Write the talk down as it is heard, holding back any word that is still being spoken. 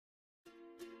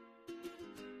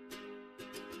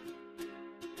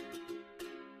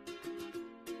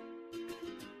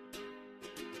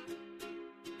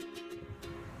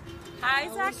Hi,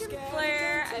 Zach and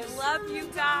Blair. I love you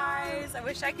guys. I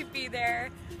wish I could be there.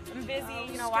 I'm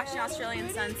busy, you know, watching Australian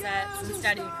sunsets and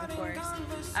studying, of course.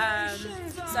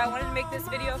 So I wanted to make this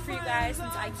video for you guys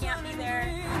since I can't be there.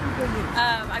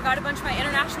 I got a bunch of my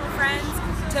international friends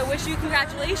to wish you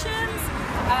congratulations.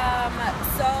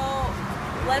 So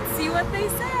let's see what they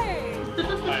say.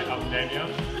 Hi, I'm Daniel.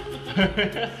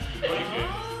 Okay.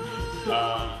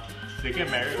 They get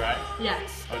married, right?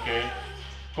 Yes. Okay.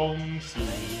 恭喜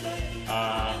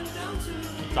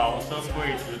早生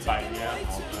贵子百年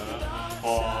好合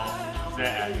for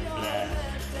Zach and Blair.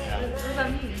 Yeah. What does that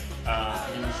mean?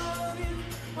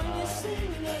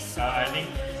 Means I think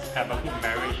have a good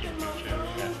marriage in future.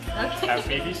 Yeah. Okay. Have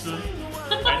baby soon.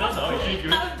 I don't know. Is it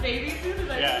good? Have baby soon?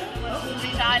 Yeah.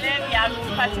 Ufficiale, vi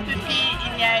auguro, faccio tutti I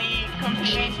miei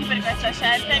complimenti per questa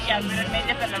scelta e vi auguro il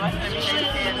meglio per la vostra vita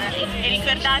insieme. E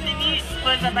ricordatevi,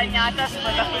 sposa bagnata,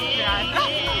 sposa fortunata.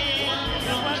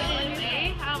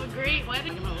 Have a great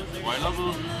wedding.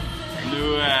 Brylluppet.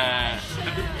 Nu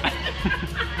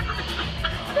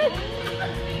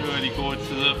er de gode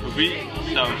tider forbi,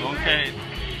 så okay.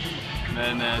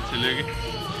 Men tillykke.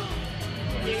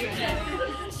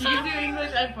 You can do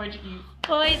English and Portuguese.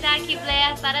 Oi, Zach e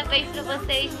Blair, parabéns pra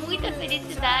vocês, muita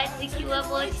felicidade e que o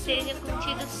amor esteja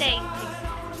contigo sempre.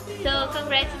 So,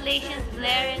 congratulations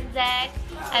Blair and Zach.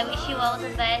 I wish you all the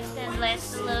best and let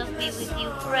the love be with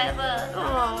you forever.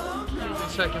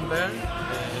 Zach and Blair,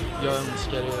 jag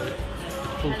önskar er ett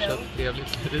fortsatt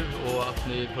trevligt liv och att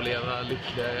ni får leva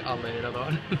lyckliga alla era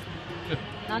dagar.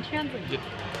 Not translated.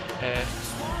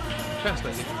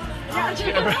 Translating. Yeah,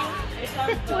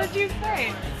 what'd you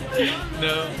say?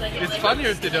 No, it's funnier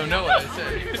if they don't know what I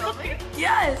say.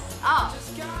 Yes! Oh,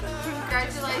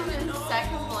 congratulations,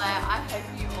 Zach and Blair. I hope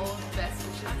you all the best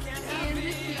wishes in the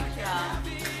future.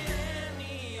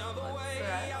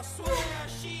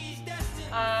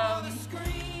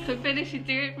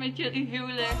 Gefeliciteerd met jullie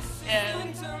huwelijk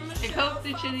en ik hoop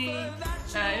dat jullie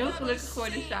heel gelukkig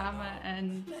worden samen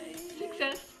en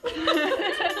succes!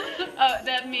 Oh,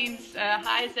 that means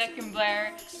hi Zach and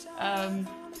Blair.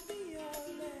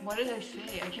 What did I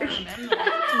say? I can't remember.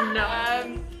 No.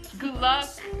 Good luck,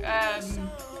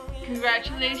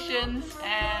 congratulations,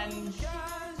 and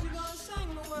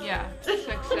yeah,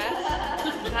 success.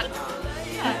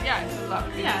 Yeah, good luck.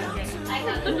 Yeah, okay.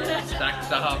 Zach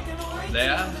Sahab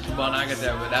Blair,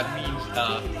 Subhanagadeva. That means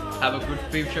have a good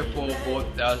future for both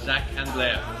Zach and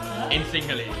Blair in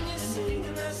Sinhalese.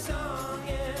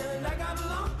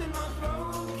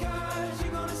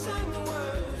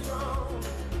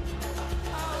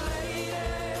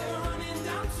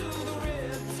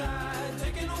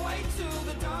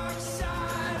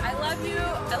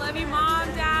 I love you, Mom,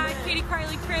 Dad, Katie,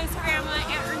 Carly, Chris, Grandma,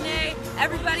 Aunt Renee,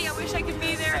 everybody. I wish I could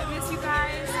be there. I miss you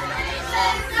guys.